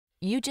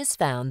You just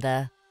found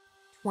the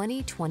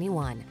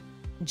 2021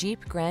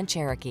 Jeep Grand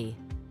Cherokee.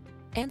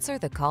 Answer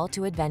the call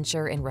to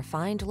adventure in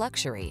refined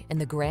luxury in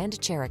the Grand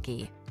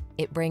Cherokee.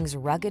 It brings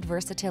rugged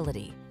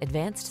versatility,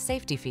 advanced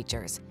safety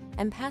features,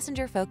 and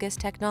passenger-focused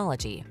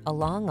technology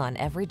along on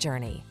every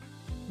journey.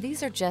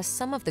 These are just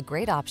some of the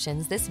great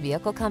options this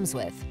vehicle comes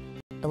with: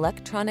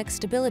 electronic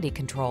stability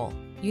control,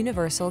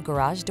 universal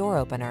garage door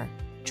opener,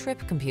 trip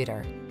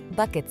computer,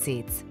 bucket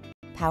seats,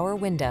 power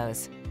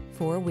windows,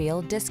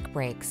 four-wheel disc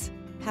brakes,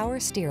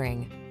 power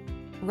steering.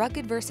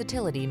 Rugged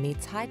versatility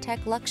meets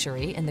high-tech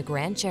luxury in the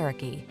Grand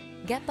Cherokee.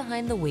 Get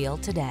behind the wheel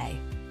today.